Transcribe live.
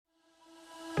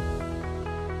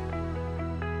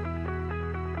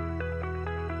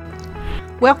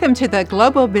Welcome to the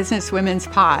Global Businesswomen's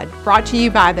Pod, brought to you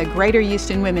by the Greater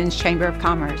Houston Women's Chamber of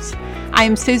Commerce. I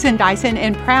am Susan Dyson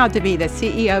and proud to be the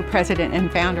CEO, President,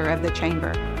 and founder of the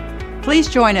Chamber. Please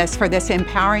join us for this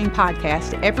empowering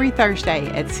podcast every Thursday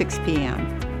at 6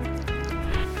 p.m.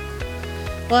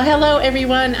 Well, hello,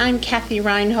 everyone. I'm CATHY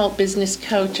REINHOLD, business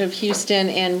coach of Houston,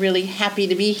 and really happy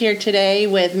to be here today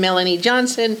with MELANIE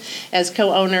Johnson as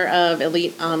co-owner of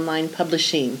Elite Online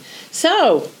Publishing.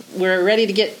 So we're ready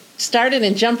to get started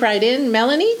and jump right in.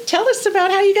 MELANIE, tell us about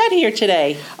how you got here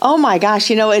today. Oh my gosh,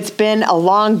 it's been a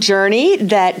long journey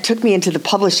that took me into the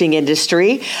publishing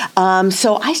industry.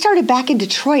 So I started back in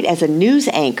Detroit as a news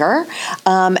anchor,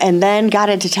 and then got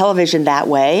into television that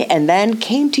way, and then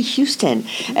came to Houston.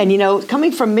 And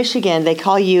coming from Michigan, they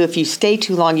call you, if you stay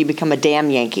too long, you become a damn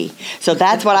Yankee. So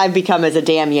that's what I've become, as a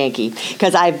damn Yankee,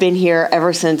 because I've been here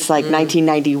ever since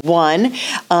 1991.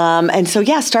 And so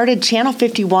started Channel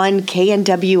 51,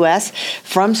 KNWS,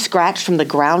 from scratch, from the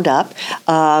ground up,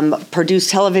 produced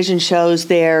television shows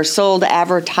there, sold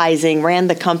advertising, ran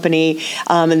the company,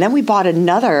 and then we bought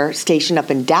another station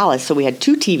up in Dallas, so we had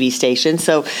two TV stations.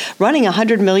 So running a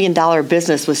 $100 million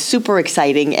business was super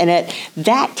exciting, and at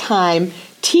that time,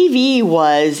 TV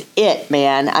was it,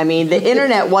 man. I mean, the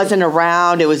internet wasn't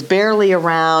around. It was barely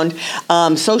around.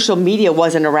 Social media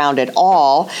wasn't around at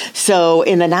all. So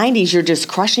in the 90s, you're just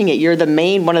crushing it. You're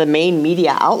one of the main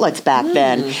media outlets back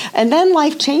then. And then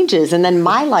life changes. And then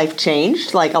my life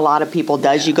changed, like a lot of people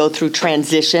does. You go through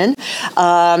transition.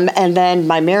 And then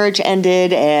my marriage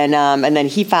ended, and then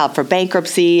he filed for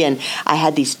bankruptcy. And I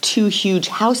had these two huge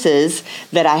houses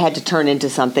that I had to turn into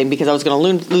something because I was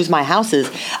going to lose my houses.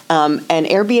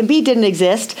 And Airbnb didn't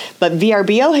exist, but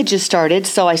VRBO had just started,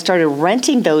 so I started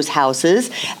renting those houses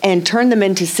and turned them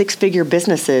into six-figure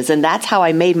businesses, and that's how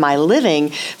I made my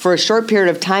living for a short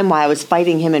period of time while I was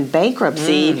fighting him in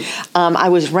bankruptcy. I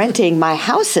was renting my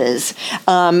houses,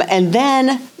 and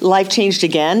then life changed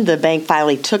again. The bank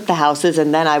finally took the houses,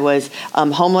 and then I was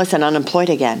homeless and unemployed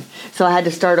again. So I had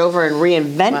to start over and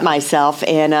reinvent myself,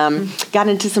 and got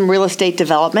into some real estate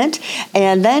development,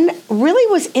 and then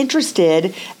really was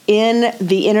interested in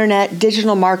the internet,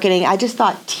 digital marketing. I just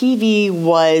thought TV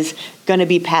was going to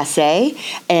be passé,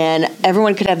 and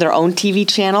everyone could have their own TV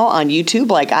channel on YouTube.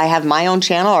 Like I have my own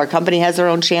channel, our company has their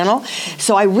own channel.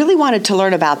 So I really wanted to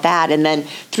learn about that. And then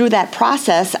through that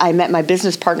process, I met my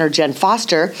business partner, Jen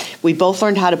Foster. We both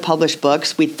learned how to publish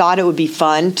books. We thought it would be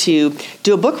fun to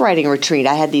do a book writing retreat.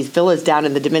 I had these villas down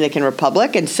in the Dominican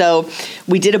Republic. And so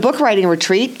we did a book writing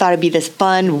retreat, thought it'd be this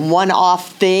fun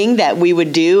one-off thing that we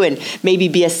would do and maybe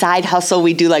be a side hustle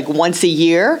we do like once a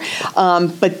year.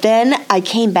 But then I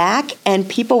came back and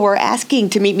people were asking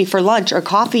to meet me for lunch or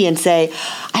coffee and say,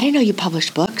 I didn't know you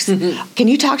published books. Can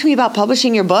you talk to me about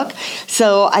publishing your book?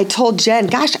 So I told Jen,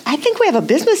 gosh, I think we have a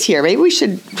business here. Maybe we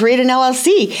should create an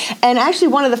LLC. And actually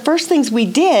one of the first things we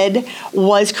did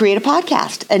was create a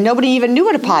podcast. And nobody even knew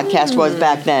what a podcast was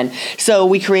back then. So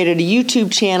we created a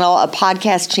YouTube channel, a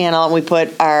podcast channel, and we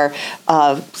put our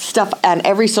stuff on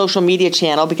every social media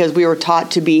channel because we were taught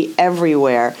to be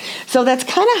everywhere. So that's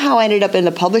kind of how I ended up in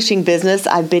the publishing business.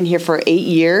 I've been here for 8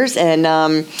 years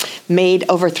and made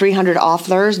over 300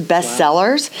 authors,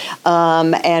 bestsellers.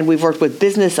 And we've worked with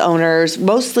business owners,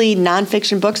 mostly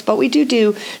nonfiction books, but we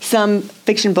do some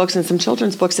fiction books and some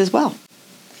children's books as well.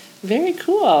 Very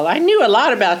cool. I knew a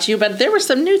lot about you, but there were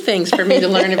some new things for me to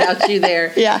learn about you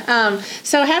there.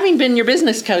 So having been your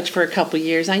business coach for a couple of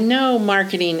years, I know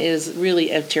marketing is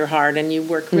really at your heart, and you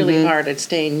work really hard at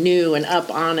staying new and up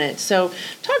on it. So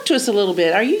talk to us a little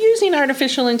bit. Are you using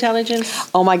artificial intelligence?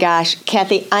 Oh my gosh,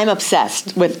 Kathy, I'm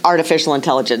obsessed with artificial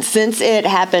intelligence. Since it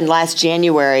happened last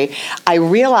January, I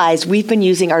realized we've been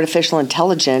using artificial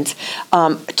intelligence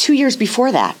 2 years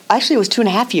before that. Actually, it was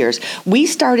 2.5 years. We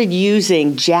started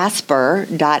using Jasper.io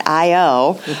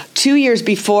 2 years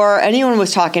before anyone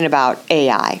was talking about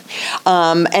AI.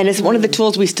 And it's one of the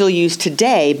tools we still use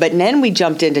today, but then we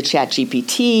jumped into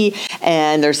ChatGPT,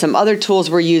 and there's some other tools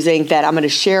we're using that I'm going to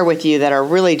share with you that are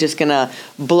really just going to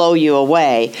blow you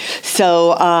away.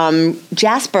 So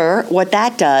Jasper, what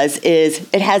that does is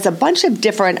it has a bunch of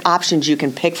different options you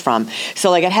can pick from. So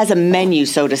like it has a menu,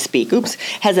 so to speak.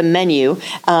 Has a menu.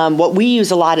 What we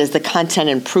use a lot is the content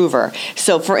improver.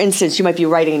 So for instance, you might be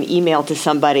writing an email to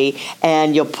somebody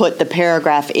and you'll put the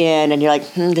paragraph in and you're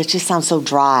like, that just sounds so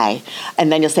dry.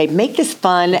 And then you'll say, make this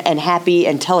fun and happy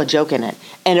and tell a joke in it.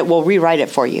 And it will rewrite it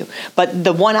for you. But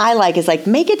the one I like is like,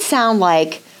 make it sound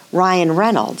like Ryan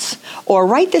Reynolds, or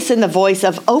write this in the voice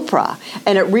of Oprah,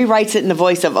 and it rewrites it in the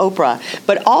voice of Oprah.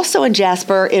 But also in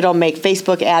Jasper, it'll make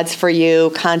Facebook ads for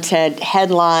you, content,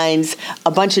 headlines,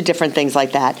 a bunch of different things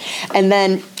like that. And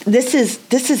then this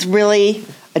is really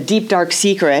a deep, dark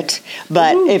secret,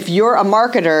 but if you're a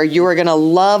marketer, you are going to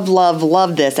love, love,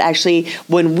 love this. Actually,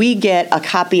 when we get a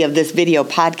copy of this video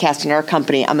podcast in our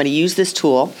company, I'm going to use this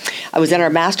tool. I was in our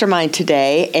mastermind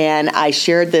today, and I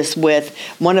shared this with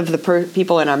one of the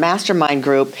people in our mastermind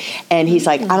group, and he's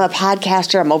like, I'm a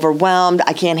podcaster, I'm overwhelmed,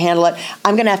 I can't handle it.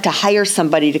 I'm going to have to hire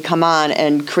somebody to come on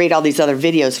and create all these other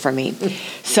videos for me.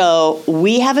 So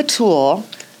we have a tool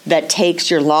that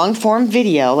takes your long-form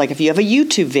video, like if you have a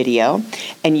YouTube video,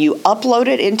 and you upload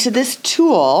it into this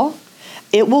tool,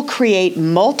 it will create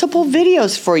multiple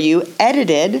videos for you,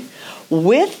 edited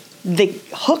with the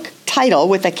hook title,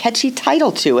 with a catchy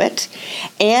title to it,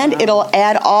 and it'll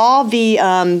add all the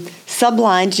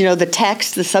sublines, the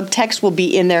text, the subtext will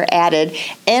be in there added,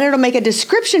 and it'll make a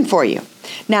description for you.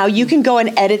 Now, you can go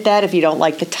and edit that if you don't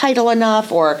like the title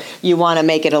enough or you want to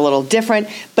make it a little different.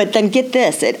 But then get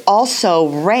this, it also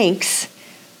ranks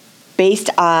based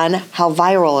on how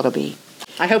viral it'll be.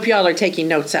 I hope y'all are taking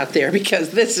notes out there,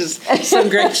 because this is some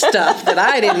great stuff that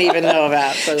I didn't even know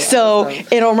about. So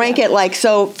it'll rank it like,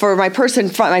 so for my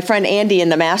friend Andy in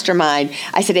the mastermind,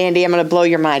 I said, Andy, I'm going to blow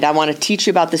your mind. I want to teach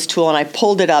you about this tool. And I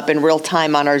pulled it up in real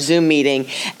time on our Zoom meeting,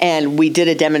 and we did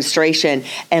a demonstration.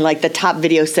 And like the top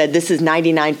video said, this is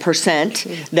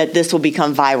 99% that this will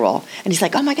become viral. And he's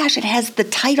like, oh my gosh, it has the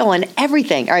title and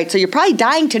everything. All right, so you're probably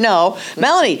dying to know,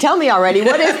 Melanie, tell me already,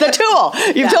 what is the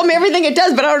tool? You've told me everything it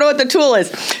does, but I don't know what the tool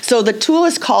is. So the tool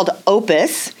is called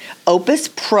Opus. Opus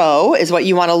Pro is what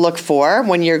you want to look for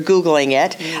when you're Googling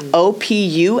it,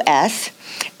 OPUS.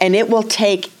 And it will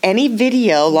take any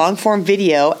video, long-form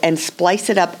video, and splice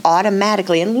it up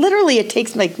automatically. And literally it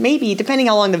takes like maybe, depending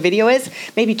how long the video is,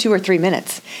 maybe 2 or 3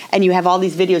 minutes. And you have all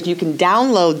these videos. You can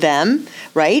download them,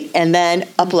 right, and then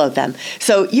upload them.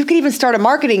 So you can even start a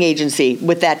marketing agency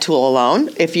with that tool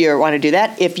alone if you want to do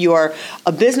that. If you're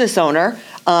a business owner,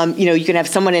 you can have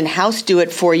someone in-house do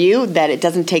it for you, that it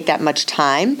doesn't take that much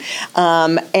time.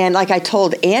 And like I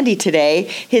told Andy today,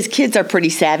 his kids are pretty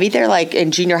savvy. They're like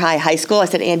in junior high, high school. I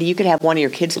said, Andy, you could have one of your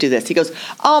kids do this. He goes,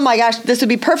 oh my gosh, this would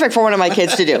be perfect for one of my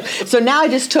kids to do. So now I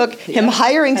just took him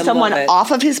hiring someone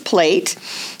off of his plate,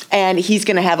 and he's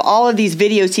going to have all of these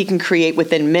videos he can create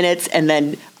within minutes and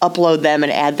then upload them and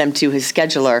add them to his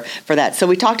scheduler for that. So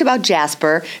we talked about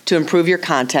Jasper to improve your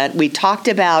content. We talked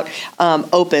about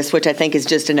Opus, which I think is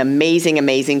just an amazing,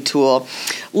 amazing tool.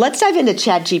 Let's dive into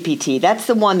ChatGPT. That's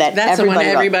the one that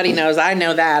everybody knows. I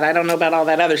know that. I don't know about all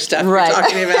that other stuff we're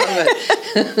talking about.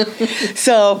 But.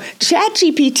 So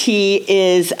ChatGPT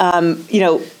is,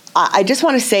 I just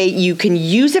want to say you can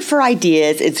use it for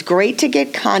ideas. It's great to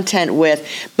get content with,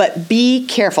 but be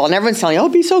careful. And everyone's telling you,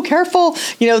 be so careful,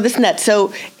 this and that.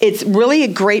 So it's really a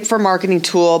great for marketing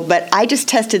tool, but I just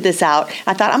tested this out.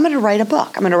 I thought, I'm going to write a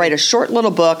book. I'm going to write a short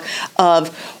little book of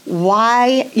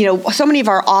why, so many of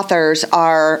our authors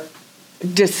are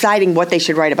deciding what they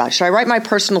should write about. Should I write my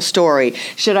personal story?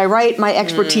 Should I write my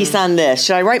expertise on this?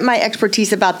 Should I write my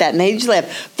expertise about that? And they usually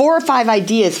have 4 or 5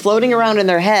 ideas floating around in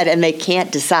their head, and they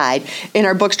can't decide. In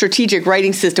our book, Strategic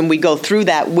Writing System, we go through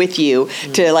that with you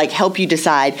to help you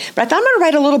decide. But I thought I'm going to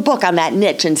write a little book on that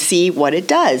niche and see what it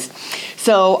does.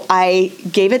 So I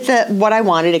gave it what I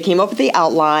wanted. It came up with the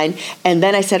outline, and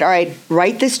then I said, all right,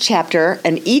 write this chapter,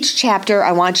 and each chapter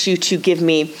I want you to give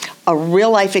me a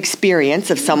real-life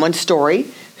experience of someone's story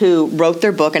who wrote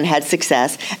their book and had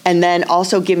success, and then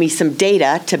also give me some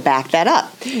data to back that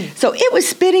up. So it was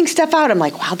spitting stuff out. I'm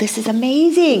like, wow, this is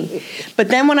amazing. But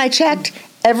then when I checked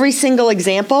every single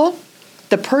example,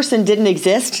 the person didn't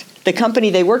exist, the company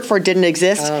they worked for didn't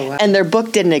exist, and their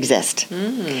book didn't exist.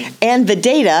 And the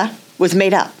data was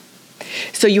made up.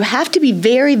 So you have to be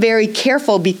very, very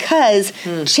careful, because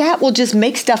chat will just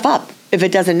make stuff up if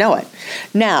it doesn't know it.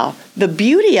 Now, the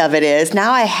beauty of it is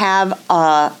now I have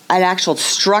an actual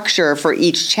structure for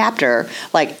each chapter.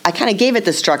 Like, I kind of gave it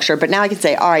the structure, but now I can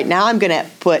say, all right, now I'm going to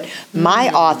put my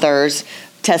authors'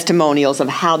 testimonials of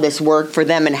how this worked for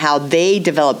them and how they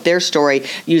developed their story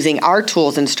using our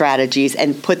tools and strategies,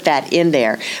 and put that in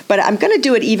there. But I'm going to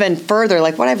do it even further.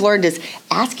 Like, what I've learned is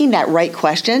asking that right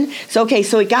question. So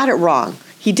he got it wrong.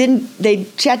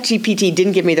 ChatGPT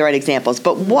didn't give me the right examples,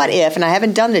 but what if, and I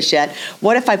haven't done this yet,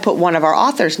 what if I put one of our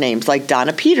authors' names, like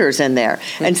Donna Peters, in there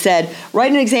and said,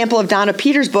 write an example of Donna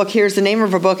Peters' book, here's the name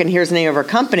of her book, and here's the name of her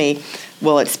company.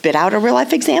 Will it spit out a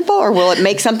real-life example, or will it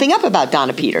make something up about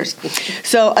Donna Peters?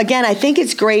 So, again, I think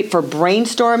it's great for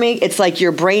brainstorming. It's like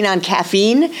your brain on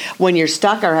caffeine when you're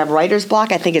stuck or have writer's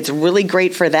block. I think it's really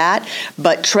great for that,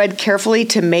 but tread carefully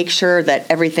to make sure that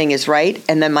everything is right.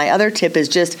 And then my other tip is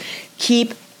just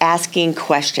keep asking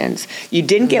questions. You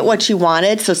didn't get what you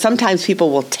wanted, so sometimes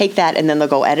people will take that and then they'll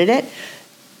go edit it.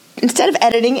 Instead of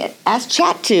editing it, ask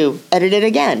chat to edit it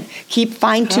again. Keep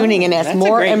fine-tuning and ask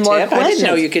more and more questions. I didn't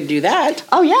know you could do that.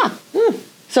 Oh, yeah.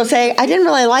 So say, I didn't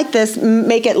really like this,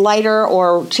 make it lighter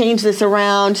or change this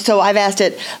around. So I've asked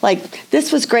it, like,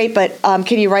 this was great, but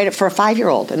can you write it for a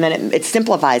 5-year-old? And then it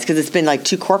simplifies because it's been like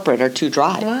too corporate or too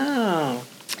dry. Wow.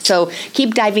 So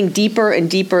keep diving deeper and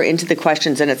deeper into the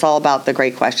questions, and it's all about the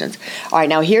great questions. All right,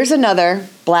 now here's another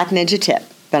Black Ninja tip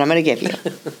that I'm going to give you.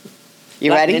 You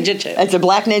Black ready? Ninja tip. It's a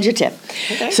Black Ninja tip.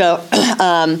 Okay. So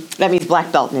that means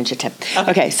Black Belt Ninja tip.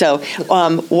 Okay, so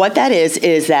what that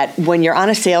is that when you're on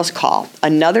a sales call,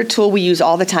 another tool we use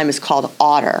all the time is called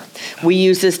Otter. We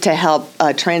use this to help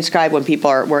transcribe when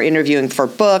we're interviewing for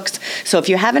books. So if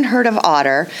you haven't heard of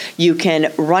Otter, you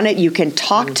can run it. You can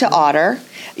talk to Otter.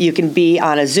 You can be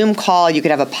on a Zoom call. You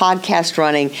could have a podcast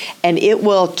running, and it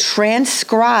will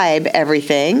transcribe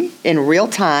everything in real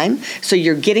time. So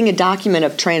you're getting a document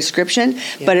of transcription,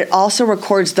 but it also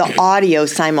records the audio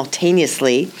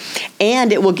simultaneously,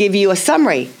 and it will give you a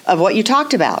summary of what you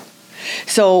talked about.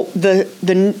 So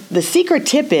the secret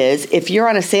tip is, if you're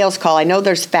on a sales call, I know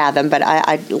there's Fathom, but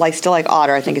I still like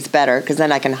Otter. I think it's better because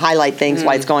then I can highlight things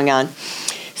while it's going on.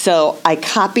 So I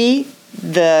copy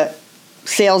the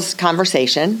sales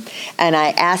conversation, and I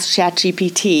asked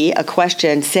ChatGPT a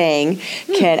question saying,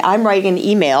 I'm writing an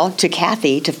email to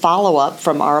Kathy to follow up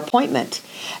from our appointment.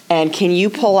 And can you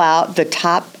pull out the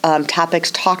top topics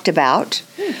talked about,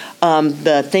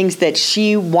 the things that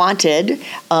she wanted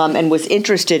and was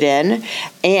interested in,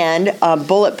 and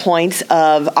bullet points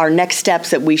of our next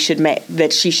steps that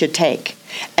that she should take.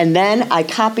 And then I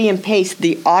copy and paste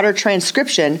the Otter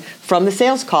transcription from the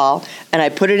sales call, and I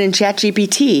put it in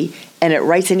ChatGPT, and it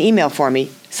writes an email for me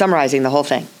summarizing the whole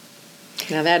thing.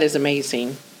 Now that is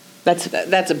amazing. That's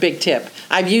a big tip.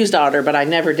 I've used Otter, but I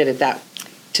never did it that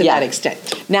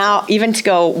extent. Now, even to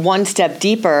go one step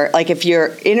deeper, like if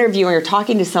you're interviewing or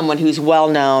talking to someone who's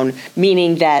well-known,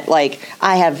 meaning that, like,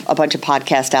 I have a bunch of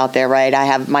podcasts out there, right? I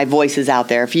have my voices out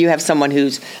there. If you have someone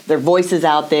their voice is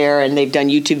out there and they've done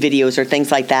YouTube videos or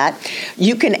things like that,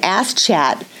 you can ask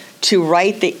Chat to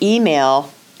write the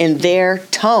email in their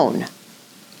tone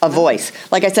of voice.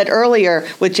 Like I said earlier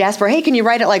with Jasper, hey, can you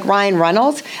write it like Ryan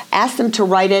Reynolds? Ask them to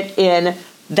write it in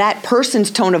that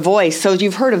person's tone of voice. So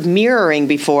you've heard of mirroring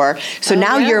before. So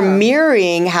now you're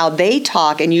mirroring how they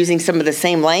talk and using some of the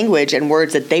same language and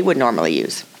words that they would normally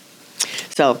use.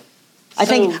 So I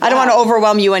think, I don't want to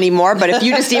overwhelm you anymore, but if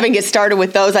you just even get started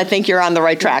with those, I think you're on the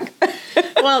right track.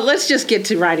 Well, let's just get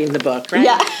to writing the book, right?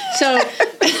 Yeah. So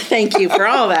thank you for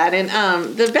all that.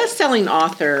 And the best-selling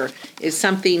author is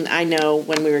something I know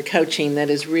when we were coaching that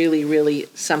is really, really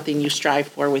something you strive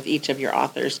for with each of your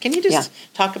authors. Can you just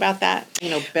talk about that?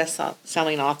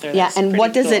 Best-selling author. Yeah, and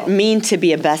what does it mean to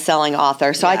be a best-selling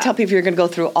author? So I tell people you're going to go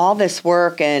through all this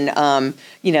work and,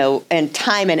 and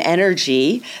time and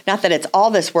energy. Not that it's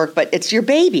all this work, but it's your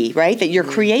baby, right? That you're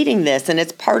creating this, and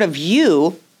it's part of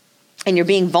you. And you're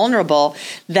being vulnerable,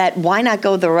 that why not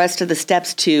go the rest of the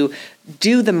steps to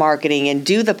do the marketing and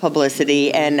do the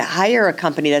publicity and hire a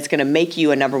company that's going to make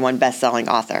you a #1 best-selling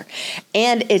author.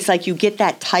 And it's like you get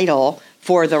that title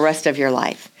for the rest of your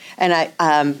life. And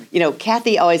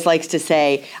Kathy always likes to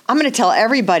say, I'm going to tell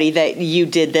everybody that you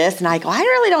did this. And I go, I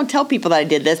really don't tell people that I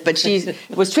did this, but she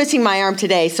was twisting my arm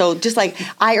today. So just like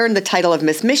I earned the title of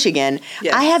Miss Michigan,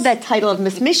 I had that title of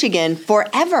Miss Michigan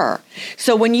forever.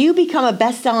 So when you become a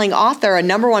best-selling author, a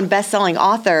 #1 best-selling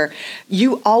author,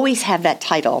 you always have that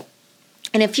title.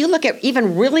 And if you look at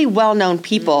even really well-known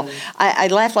people, I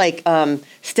laugh like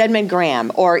Stedman Graham,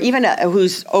 or even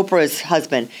who's Oprah's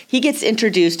husband. He gets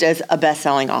introduced as a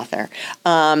best-selling author.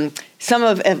 Some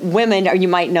of women, or you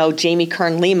might know Jamie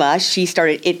Kern-Lima. She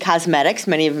started It Cosmetics.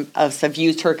 Many of us have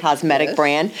used her cosmetic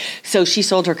brand. So she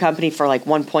sold her company for like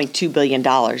 $1.2 billion.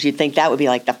 You'd think that would be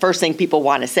like the first thing people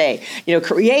want to say.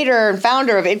 Creator and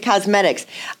founder of It Cosmetics.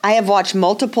 I have watched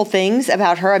multiple things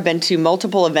about her. I've been to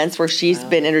multiple events where she's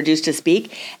been introduced to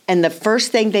speak. And the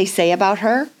first thing they say about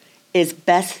her is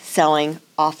best-selling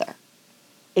author.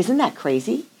 Isn't that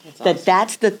crazy? That's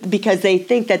awesome. Because they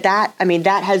think that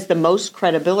has the most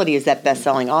credibility as that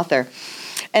best-selling author.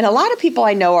 And a lot of people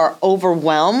I know are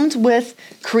overwhelmed with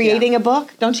creating a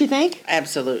book, don't you think?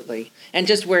 Absolutely. And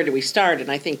just where do we start?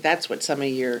 And I think that's what some of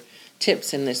your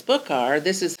tips in this book are.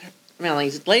 This is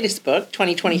Melanie's latest book,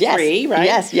 2023, yes. right?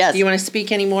 Yes. Do you want to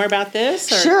speak any more about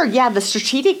this? Or? Sure, yeah. The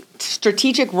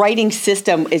strategic writing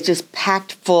system is just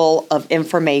packed full of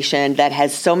information that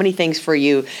has so many things for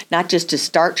you, not just to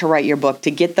start to write your book,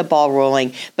 to get the ball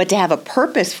rolling, but to have a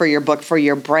purpose for your book, for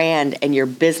your brand and your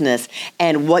business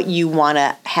and what you want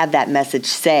to have that message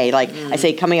say. Like I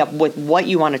say, coming up with what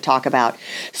you want to talk about.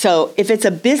 So if it's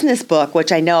a business book,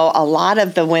 which I know a lot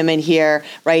of the women here,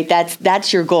 right,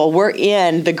 that's your goal. We're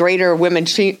in the Greater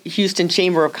Women's Houston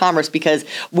Chamber of Commerce because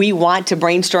we want to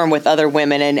brainstorm with other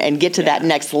women and get to that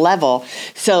next level.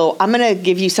 So I'm going to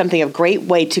give you something, a great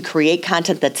way to create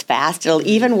content that's fast. It'll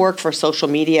even work for social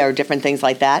media or different things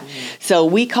like that. So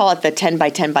we call it the 10 by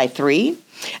 10 by 3.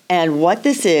 And what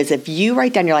this is, if you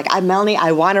write down, you're like, Melanie,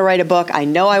 I want to write a book. I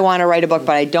know I want to write a book,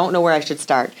 but I don't know where I should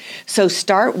start. So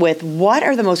start with what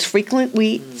are the most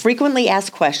frequently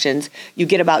asked questions you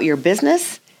get about your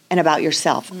business and about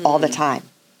yourself all the time.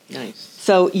 Nice.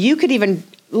 So you could even...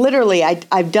 Literally,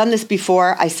 I've done this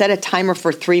before. I set a timer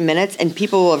for 3 minutes, and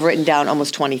people will have written down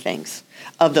almost 20 things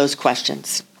of those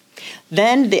questions.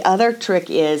 Then the other trick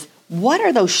is, what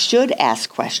are those should-ask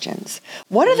questions?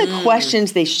 What are the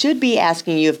questions they should be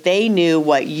asking you if they knew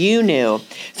what you knew?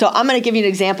 So I'm going to give you an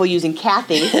example using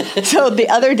Cathy. So the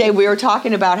other day we were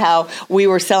talking about how we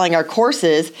were selling our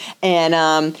courses,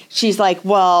 and she's like,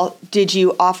 well, did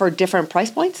you offer different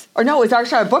price points? Or no, it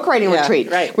was our book writing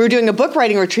retreat. Right. We were doing a book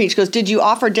writing retreat. She goes, did you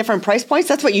offer different price points?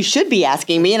 That's what you should be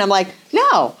asking me. And I'm like,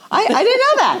 no, I didn't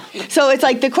know that. So it's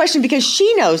like the question, because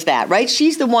she knows that, right?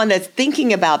 She's the one that's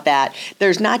thinking about that.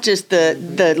 There's not just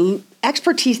the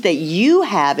expertise that you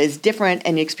have is different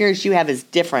and the experience you have is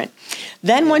different.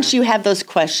 Then once you have those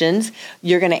questions,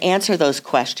 you're going to answer those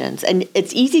questions. And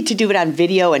it's easy to do it on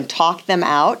video and talk them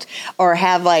out, or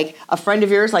have like a friend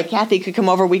of yours, like Cathy, could come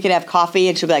over, we could have coffee,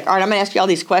 and she'll be like, all right, I'm going to ask you all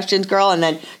these questions, girl, and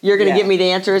then you're going to give me the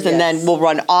answers, and then we'll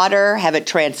run Otter, have it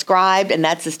transcribed, and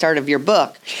that's the start of your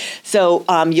book. So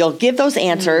you'll give those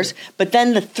answers, but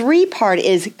then the 3 part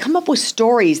is come up with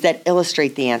stories that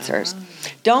illustrate the answers.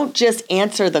 Don't just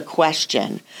answer the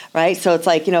question, right? So it's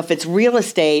like, if it's real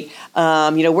estate,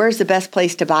 where's the best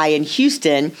place to buy in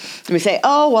Houston? And we say,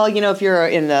 oh, well, if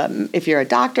you're a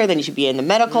doctor, then you should be in the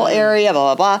medical area,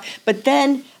 blah, blah, blah. But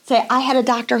then say, I had a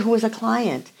doctor who was a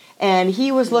client, and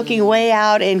he was looking way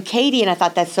out in Katy, and I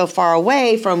thought that's so far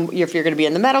away from if you're going to be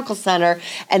in the medical center.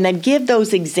 And then give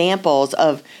those examples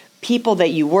of people that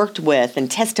you worked with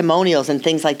and testimonials and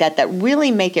things like that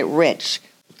really make it rich.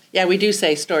 Yeah, we do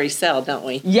say stories sell, don't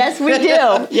we? Yes, we do.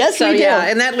 Yes, we do. Yeah,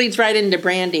 and that leads right into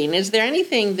branding. Is there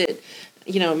anything that,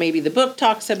 maybe the book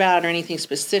talks about, or anything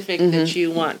specific that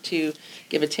you want to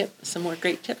give some more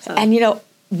great tips on? And,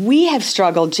 we have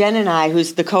struggled, Jen and I,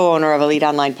 who's the co-owner of Elite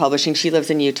Online Publishing, she lives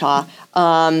in Utah,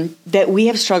 that we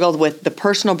have struggled with the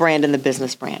personal brand and the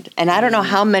business brand. And I don't know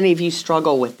how many of you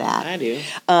struggle with that. I do.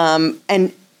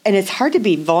 And it's hard to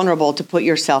be vulnerable to put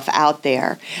yourself out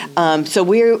there. So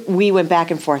we went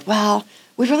back and forth. Well,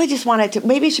 we really just wanted to,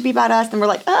 maybe it should be about us. And we're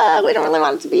like, we don't really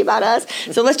want it to be about us.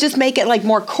 So let's just make it like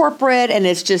more corporate, and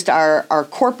it's just our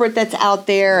corporate that's out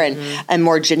there and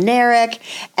more generic.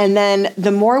 And then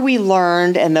the more we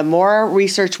learned and the more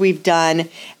research we've done,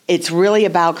 it's really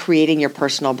about creating your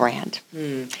personal brand.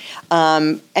 And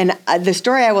the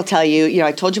story I will tell you,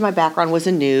 I told you my background was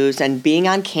in news and being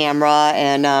on camera,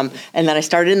 and then I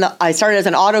started as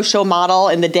an auto show model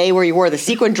in the day where you wore the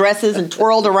sequin dresses and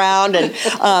twirled around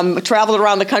and traveled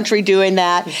around the country doing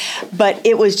that. But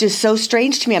it was just so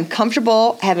strange to me. I'm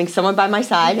comfortable having someone by my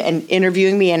side and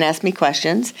interviewing me and ask me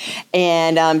questions,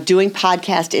 and doing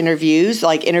podcast interviews,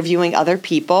 like interviewing other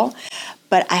people.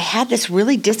 But I had this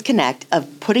really disconnect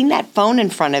of putting that phone in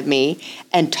front of me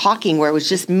and talking where it was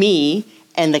just me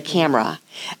and the camera.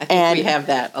 I think we have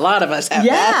that. A lot of us have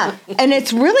that. Yeah, and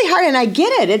it's really hard, and I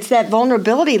get it. It's that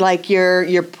vulnerability, like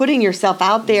you're putting yourself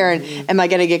out there, and am I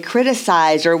going to get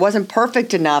criticized, or it wasn't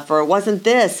perfect enough, or it wasn't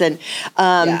this, and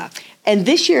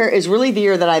this year is really the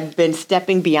year that I've been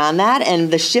stepping beyond that,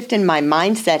 and the shift in my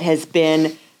mindset has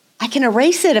been, I can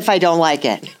erase it if I don't like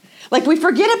it. Like, we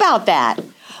forget about that.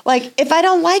 Like, if I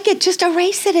don't like it, just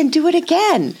erase it and do it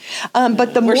again.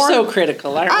 But we're so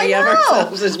critical, aren't we, of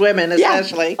ourselves as women,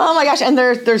 especially? Yeah. Oh my gosh! And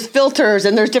there's filters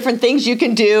and there's different things you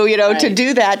can do, to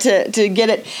do that to get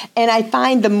it. And I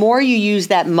find the more you use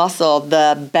that muscle,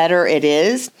 the better it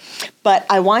is. But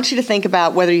I want you to think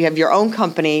about whether you have your own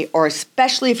company, or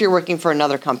especially if you're working for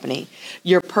another company.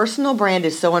 Your personal brand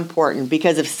is so important,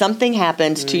 because if something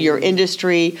happens to your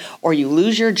industry or you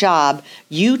lose your job,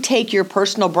 you take your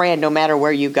personal brand no matter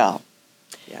where you go.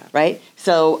 Yeah. Right?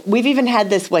 So we've even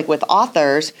had this, like, with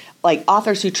authors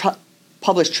who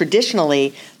published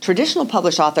traditionally, traditional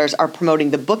published authors are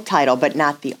promoting the book title, but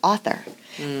not the author.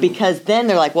 Because then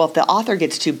they're like, well, if the author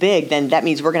gets too big, then that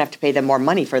means we're going to have to pay them more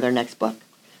money for their next book.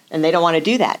 And they don't want to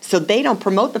do that. So they don't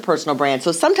promote the personal brand.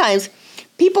 So sometimes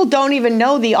people don't even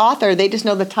know the author. They just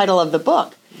know the title of the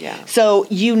book. Yeah. So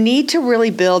you need to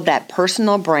really build that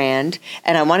personal brand.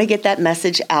 And I want to get that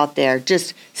message out there.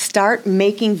 Just start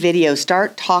making videos,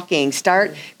 start talking,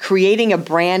 start creating a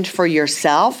brand for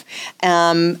yourself.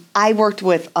 I worked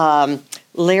with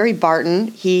Larry Barton.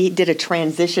 He did a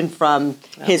transition from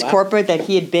his corporate that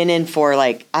he had been in for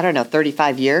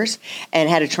 35 years and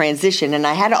had a transition. And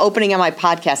I had an opening on my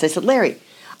podcast. I said, Larry,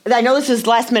 I know this is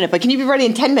last minute, but can you be ready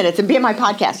in 10 minutes and be on my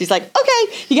podcast? He's like,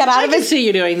 okay. He got out of his... I can see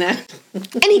you doing that.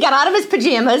 And he got out of his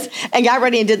pajamas and got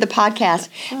ready and did the podcast.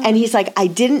 And he's like, I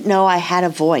didn't know I had a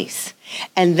voice.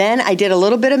 And then I did a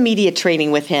little bit of media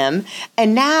training with him.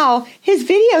 And now his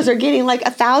videos are getting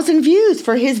 1,000 views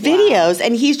for his videos.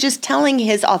 And he's just telling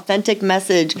his authentic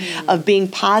message of being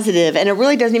positive. And it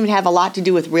really doesn't even have a lot to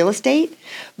do with real estate.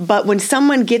 But when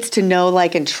someone gets to know,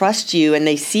 and trust you and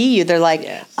they see you, they're like,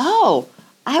 oh,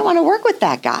 I want to work with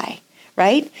that guy,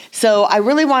 right? So I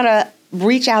really want to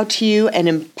reach out to you and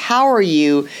empower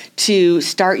you to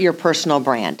start your personal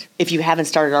brand if you haven't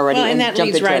started already. Well, and that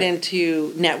leads right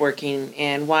into networking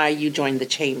and why you joined the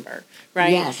chamber,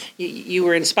 right? Yes. You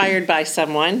were inspired by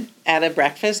someone at a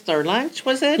breakfast or lunch,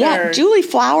 was it? Yeah, Julie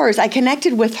Flowers. I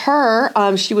connected with her.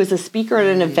 She was a speaker at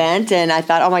an event, and I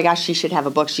thought, oh my gosh, she should have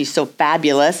a book. She's so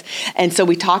fabulous. And so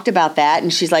we talked about that,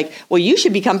 and she's like, well, you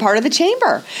should become part of the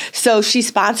chamber. So she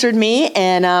sponsored me,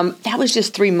 and that was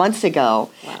just 3 months ago.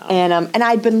 Wow. And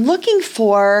I'd been looking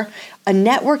for a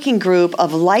networking group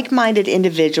of like-minded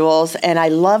individuals, and I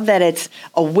love that it's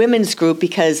a women's group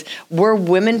because we're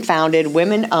women-founded,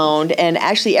 women-owned, and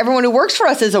actually everyone who works for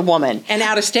us is a woman. And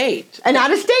out of state. And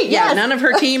out of state, yeah, yes. None of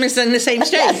her team is in the same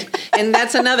state. And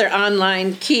that's another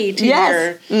online key to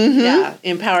your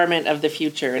empowerment of the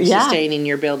future and sustaining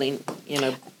your building,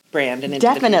 brand and into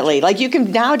definitely.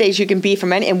 Nowadays you can be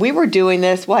from any, and we were doing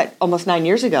this almost 9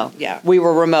 years ago. Yeah, we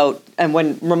were remote, and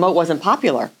when remote wasn't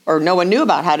popular or no one knew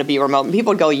about how to be remote, and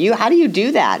people would go, how do you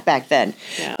do that back then?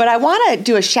 Yeah. But I want to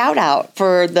do a shout out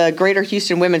for the Greater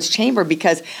Houston Women's Chamber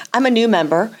because I'm a new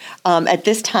member. At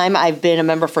this time I've been a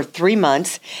member for 3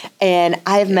 months, and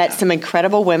I have met some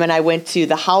incredible women. I went to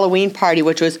the Halloween party,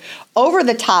 which was over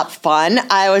the top fun.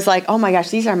 I was like, oh my gosh,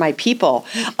 these are my people.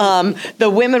 The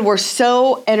women were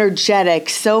so energetic,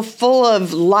 so full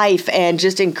of life and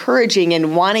just encouraging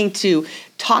and wanting to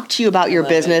talk to you about your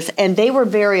business. And they were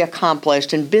very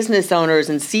accomplished and business owners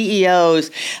and CEOs.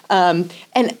 And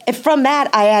from that,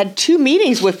 I had 2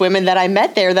 meetings with women that I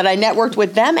met there that I networked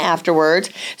with them afterwards.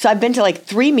 So I've been to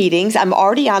 3 meetings. I'm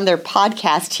already on their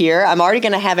podcast here. I'm already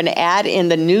going to have an ad in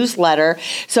the newsletter.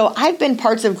 So I've been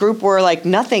parts of group where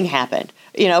nothing happened.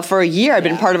 For a year, I've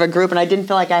been part of a group, and I didn't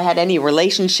feel like I had any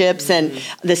relationships. And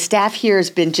the staff here has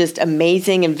been just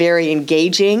amazing and very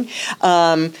engaging.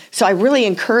 So I really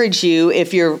encourage you,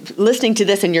 if you're listening to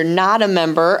this and you're not a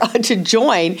member, to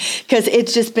join, because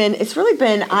it's really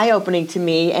been eye-opening to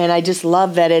me. And I just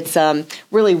love that it's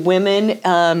really women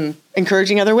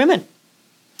encouraging other women.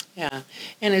 Yeah.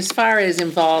 And as far as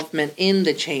involvement in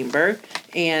the chamber,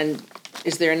 and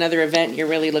is there another event you're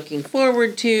really looking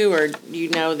forward to, or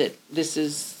that this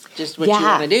is just what you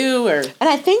want to do? Or And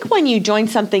I think when you join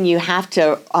something, you have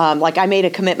to, I made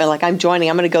a commitment, I'm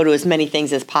going to go to as many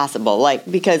things as possible,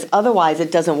 because otherwise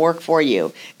it doesn't work for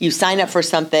you. You sign up for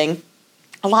something.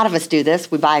 A lot of us do this.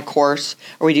 We buy a course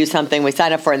or we do something, we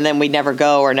sign up for it, and then we never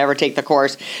go or never take the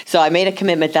course. So I made a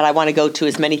commitment that I want to go to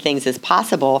as many things as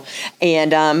possible.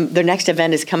 And their next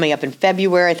event is coming up in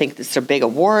February. I think it's a big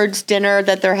awards dinner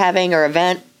that they're having or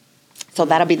event. So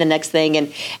that'll be the next thing.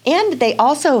 And they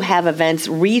also have events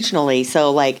regionally.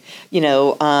 So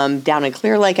down in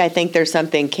Clear Lake, I think there's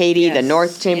something, Katy, the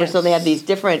North Chamber. So they have these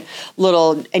different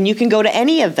and you can go to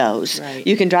any of those. Right.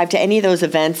 You can drive to any of those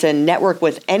events and network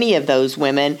with any of those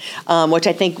women, which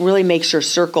I think really makes your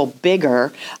circle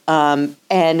bigger. And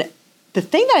the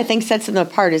thing that I think sets them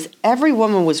apart is every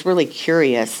woman was really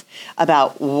curious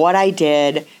about what I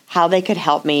did, how they could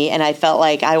help me, and I felt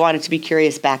like I wanted to be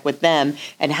curious back with them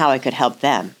and how I could help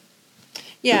them.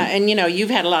 Yeah, and you've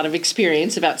had a lot of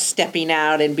experience about stepping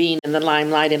out and being in the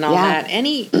limelight and all that.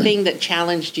 Anything that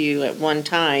challenged you at one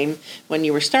time when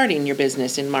you were starting your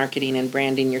business in marketing and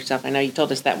branding yourself? I know you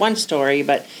told us that one story,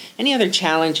 but any other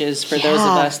challenges for those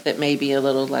of us that may be a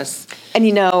little less... And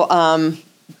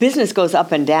business goes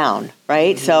up and down,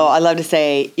 right? Mm-hmm. So I love to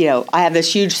say, I have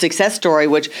this huge success story,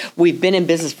 which we've been in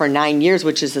business for 9 years,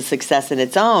 which is a success in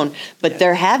its own, but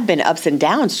there have been ups and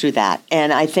downs through that.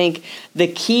 And I think the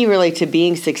key really to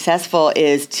being successful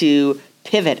is to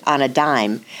pivot on a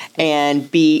dime and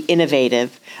be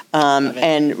innovative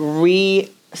and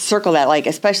circle that,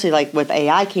 especially with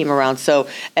AI came around. So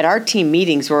at our team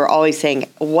meetings, we're always saying,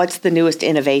 what's the newest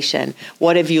innovation?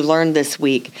 What have you learned this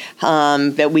week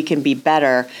that we can be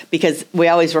better? Because we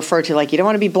always refer to you don't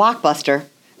want to be Blockbuster,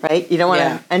 right? You don't want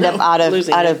to end up out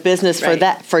of business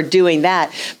for doing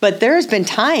that. But there's been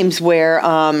times where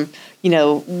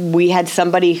we had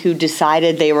somebody who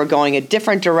decided they were going a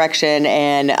different direction,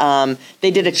 and they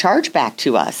did a chargeback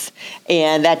to us.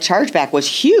 And that chargeback was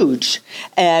huge.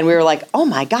 And we were like, oh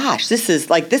my gosh, this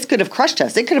could have crushed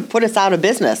us. It could have put us out of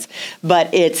business.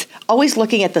 But it's always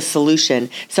looking at the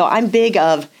solution. So I'm big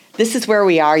of, this is where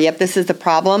we are. Yep, this is the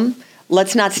problem.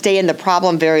 Let's not stay in the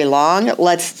problem very long.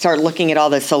 Let's start looking at all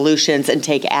the solutions and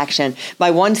take action.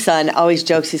 My one son always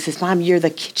jokes, he says, Mom, you're the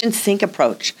kitchen sink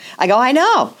approach. I go, I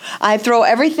know. I throw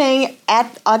everything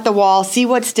at the wall, see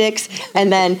what sticks,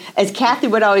 and then, as Kathy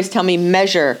would always tell me,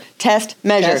 measure, test,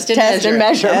 measure, test and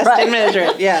measure. Test and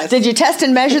measure, yes. Did you test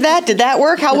and measure that? Did that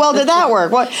work? How well did that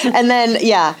work? And then,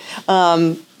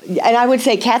 and I would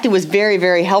say Kathy was very,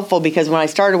 very helpful, because when I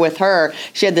started with her,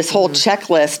 she had this whole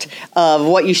checklist of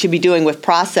what you should be doing with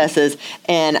processes.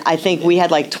 And I think we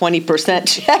had 20%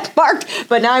 check marked.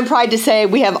 But now I'm proud to say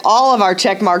we have all of our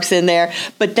check marks in there.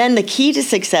 But then the key to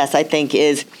success, I think,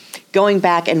 is going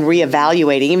back and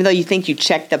reevaluating, even though you think you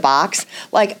checked the box,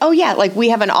 we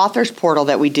have an authors portal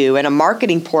that we do and a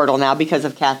marketing portal now because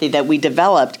of Kathy that we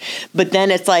developed. But then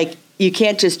it's you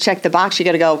can't just check the box. You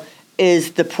got to go,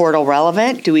 is the portal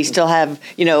relevant? Do we still have,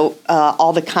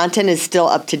 all the content is still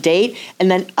up to date? And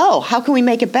then, how can we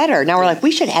make it better? Now we're we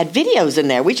should add videos in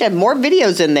there. We should have more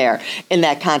videos in there in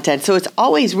that content. So it's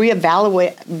always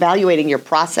evaluating your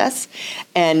process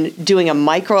and doing a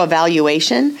micro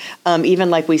evaluation. Even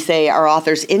we say, our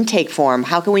authors intake form,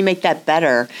 how can we make that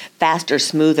better, faster,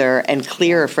 smoother, and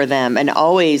clearer for them? And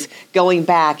always going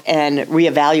back and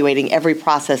reevaluating every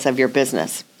process of your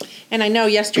business. And I know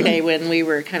yesterday when we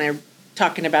were kind of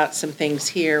talking about some things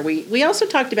here, we also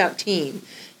talked about team.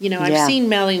 I've seen,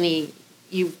 Melanie,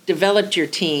 you've developed your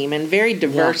team, and very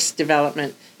diverse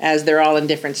development, as they're all in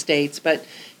different states. But,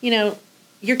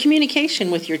 your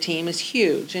communication with your team is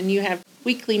huge, and you have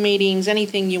weekly meetings.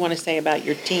 Anything you want to say about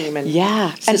your team and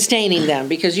sustaining them,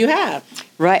 because you have.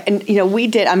 Right. And, we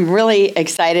did, I'm really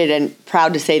excited and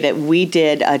proud to say that we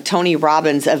did a Tony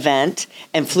Robbins event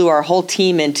and flew our whole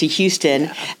team into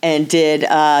Houston and did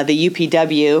the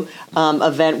UPW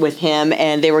event with him.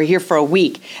 And they were here for a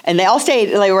week. And they all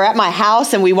stayed, they were at my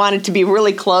house, and we wanted to be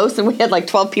really close. And we had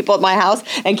 12 people at my house,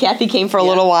 and Kathy came for a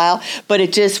little while. But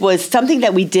it just was something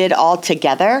that we did all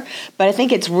together. But I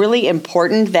think it's really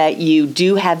important that you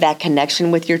do have that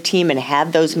connection with your team and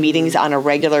have those meetings on a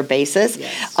regular basis.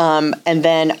 Yes. And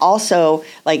then also,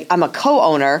 I'm a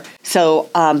co-owner, so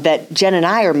that Jen and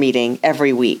I are meeting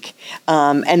every week.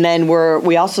 And then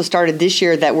we also started this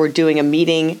year that we're doing a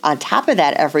meeting on top of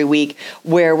that every week,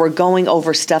 where we're going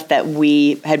over stuff that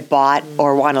we had bought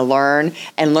or want to learn,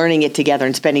 and learning it together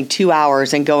and spending 2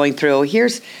 hours and going through,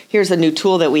 here's a new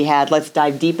tool that we had, let's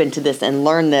dive deep into this and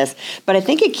learn this. But I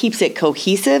think it keeps it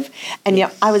cohesive.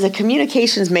 And I was a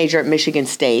communications major at Michigan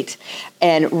State,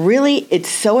 and really it's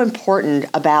so important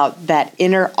about that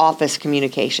inner office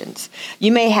communications.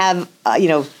 You may have,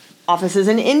 offices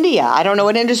in India. I don't know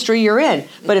what industry you're in,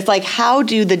 but it's how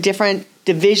do the different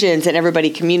divisions and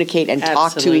everybody communicate and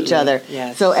talk to each other.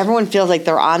 Yes. So everyone feels like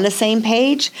they're on the same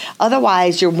page.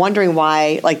 Otherwise, you're wondering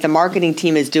why, the marketing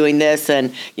team is doing this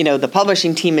and, the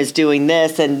publishing team is doing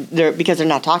this, and because they're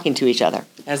not talking to each other.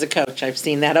 As a coach, I've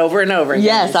seen that over and over again.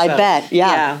 Yes, I bet.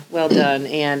 Yeah. Yeah, well done.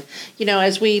 And,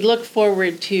 as we look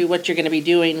forward to what you're going to be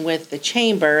doing with the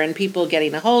Chamber and people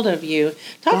getting a hold of you,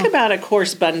 talk about a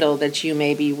course bundle that you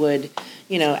maybe would,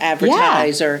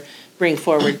 advertise or bring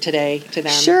forward today to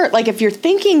them? Sure. If you're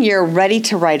thinking you're ready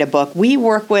to write a book, we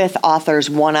work with authors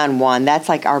one-on-one. That's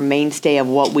our mainstay of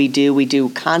what we do. We do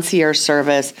concierge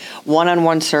service,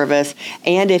 one-on-one service.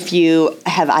 And if you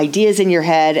have ideas in your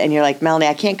head and you're like, Melanie,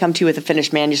 I can't come to you with a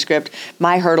finished manuscript,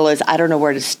 my hurdle is I don't know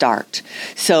where to start.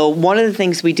 So one of the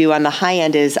things we do on the high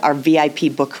end is our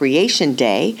VIP book creation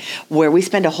day, where we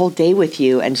spend a whole day with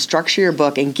you and structure your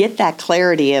book and get that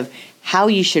clarity of how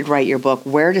you should write your book,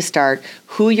 where to start,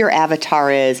 who your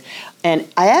avatar is. And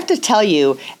I have to tell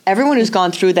you, everyone who's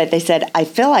gone through that, they said, I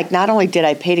feel like not only did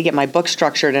I pay to get my book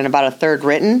structured and about a third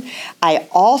written, I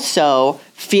also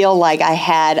feel like I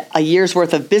had a year's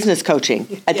worth of business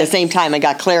coaching at the same time and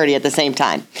got clarity at the same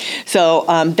time. So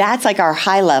that's like our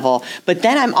high level. But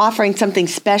then I'm offering something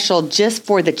special just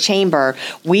for the chamber.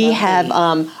 We have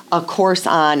a course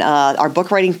on our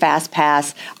book writing fast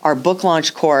pass, our book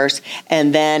launch course,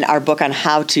 and then our book on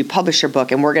how to publish your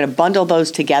book. And we're going to bundle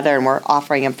those together, and we're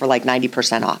offering them for like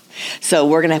 90% off. So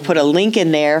we're going to put a link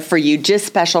in there for you, just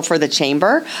special for the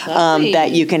chamber,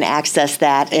 that you can access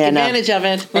that. Take advantage of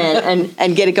it.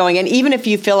 and get it going. And even if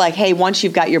you feel like, hey, once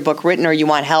you've got your book written or you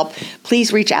want help,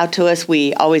 please reach out to us.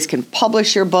 We always can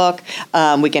publish your book.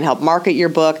 We can help market your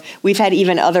book. We've had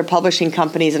even other publishing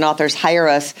companies and authors hire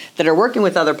us that are working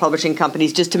with other publishing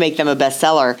companies just to make them a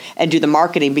bestseller and do the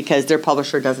marketing because their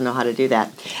publisher doesn't know how to do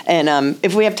that. And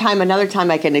if we have time, another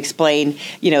time I can explain,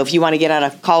 if you want to get on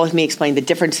a call with me, explain the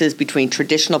differences between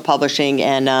traditional publishing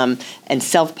and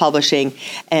self-publishing.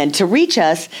 And to reach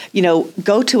us,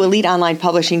 go to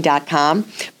eliteonlinepublishing.com.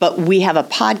 But we have a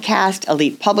podcast,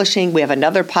 Elite Publishing. We have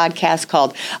another podcast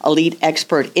called Elite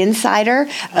Expert Insider.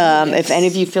 If any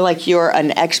of you feel like you're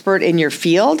an expert in your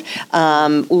field,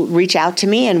 reach out to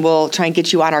me and we'll try and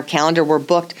get you on our calendar. We're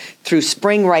booked through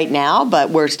spring right now,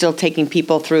 but we're still taking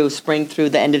people through spring through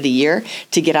the end of the year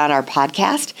to get on our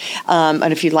podcast.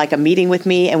 And if you'd like a meeting with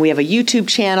me, and we have a YouTube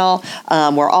channel,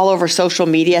 we're all over social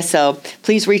media, so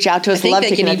please reach out to us. I think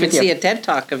they can even see a TED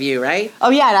Talk of you, right? Oh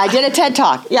yeah, and I did a TED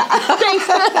Talk. Yeah, thanks.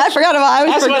 I forgot about.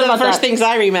 That's one of the first things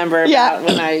I remember about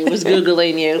when I was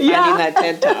Googling you, finding that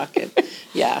TED Talk.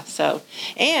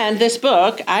 And this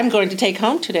book I'm going to take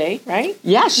home today, right?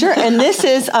 Yeah, sure. And this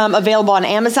is available on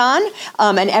Amazon,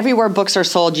 and everywhere books are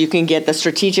sold, you can get the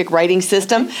Strategic Writing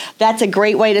System. That's a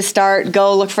great way to start.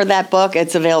 Go look for that book.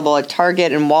 It's available at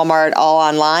Target and Walmart, all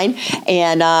online.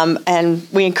 And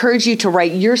we encourage you to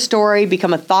write your story,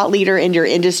 become a thought leader in your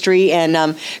industry,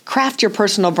 and craft your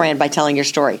personal brand by telling your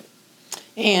story.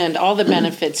 And all the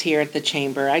benefits here at the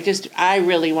Chamber. I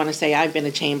really want to say I've been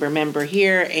a Chamber member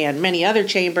here and many other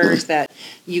chambers that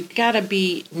you got to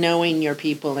be knowing your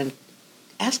people and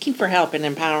asking for help and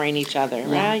empowering each other,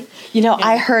 right?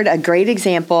 I heard a great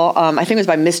example. I think it was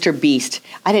by Mr. Beast.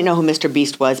 I didn't know who Mr.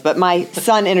 Beast was, but my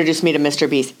son introduced me to Mr.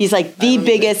 Beast. He's like the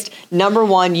biggest number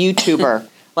one YouTuber.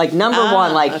 Like number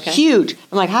one, huge.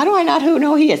 I'm like, how do I not know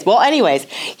who he is? Well, anyways,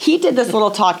 he did this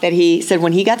little talk that he said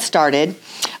when he got started,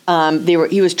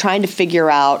 he was trying to figure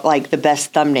out like the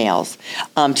best thumbnails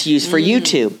to use for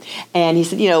YouTube. And he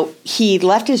said, he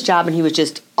left his job and he was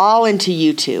just all into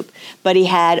YouTube, but he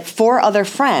had 4 other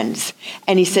friends.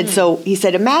 And he said,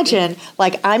 imagine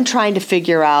like I'm trying to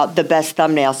figure out the best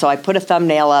thumbnail. So I put a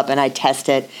thumbnail up and I test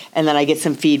it and then I get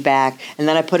some feedback. And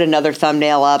then I put another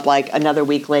thumbnail up like another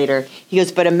week later. He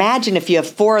goes, but imagine if you have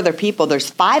 4 other people,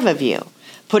 there's 5 of you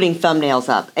putting thumbnails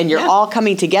up and you're all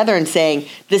coming together and saying,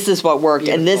 this is what worked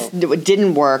and this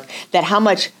didn't work, that how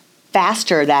much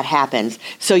faster that happens.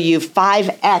 So you've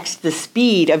 5x the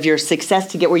speed of your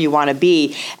success to get where you want to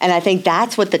be. And I think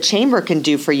that's what the Chamber can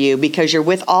do for you because you're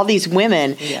with all these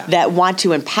women that want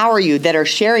to empower you, that are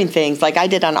sharing things like I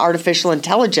did on artificial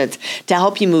intelligence to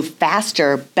help you move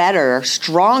faster, better,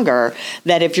 stronger,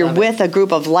 that if you're with a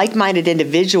group of like-minded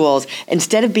individuals,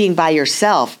 instead of being by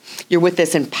yourself, you're with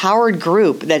this empowered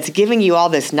group that's giving you all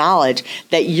this knowledge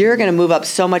that you're going to move up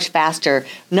so much faster.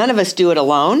 None of us do it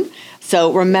alone.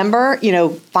 So remember,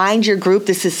 find your group.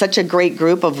 This is such a great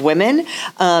group of women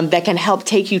that can help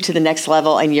take you to the next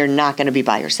level, and you're not going to be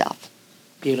by yourself.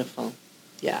 Beautiful.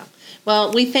 Yeah.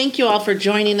 Well, we thank you all for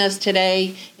joining us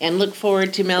today and look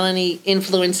forward to Melanie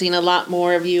influencing a lot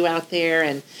more of you out there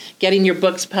and getting your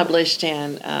books published.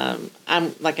 And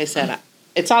I'm, like I said,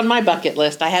 it's on my bucket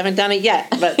list. I haven't done it yet,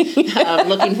 but I'm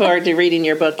looking forward to reading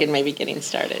your book and maybe getting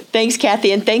started. Thanks,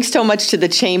 Kathy, and thanks so much to the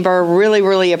Chamber. Really,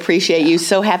 really appreciate you.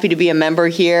 So happy to be a member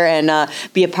here and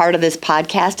be a part of this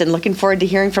podcast and looking forward to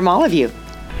hearing from all of you.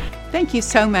 Thank you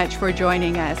so much for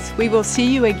joining us. We will see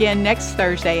you again next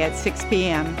Thursday at 6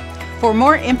 p.m. For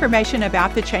more information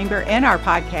about the Chamber and our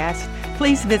podcast,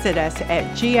 please visit us at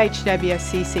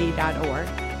ghwcc.org.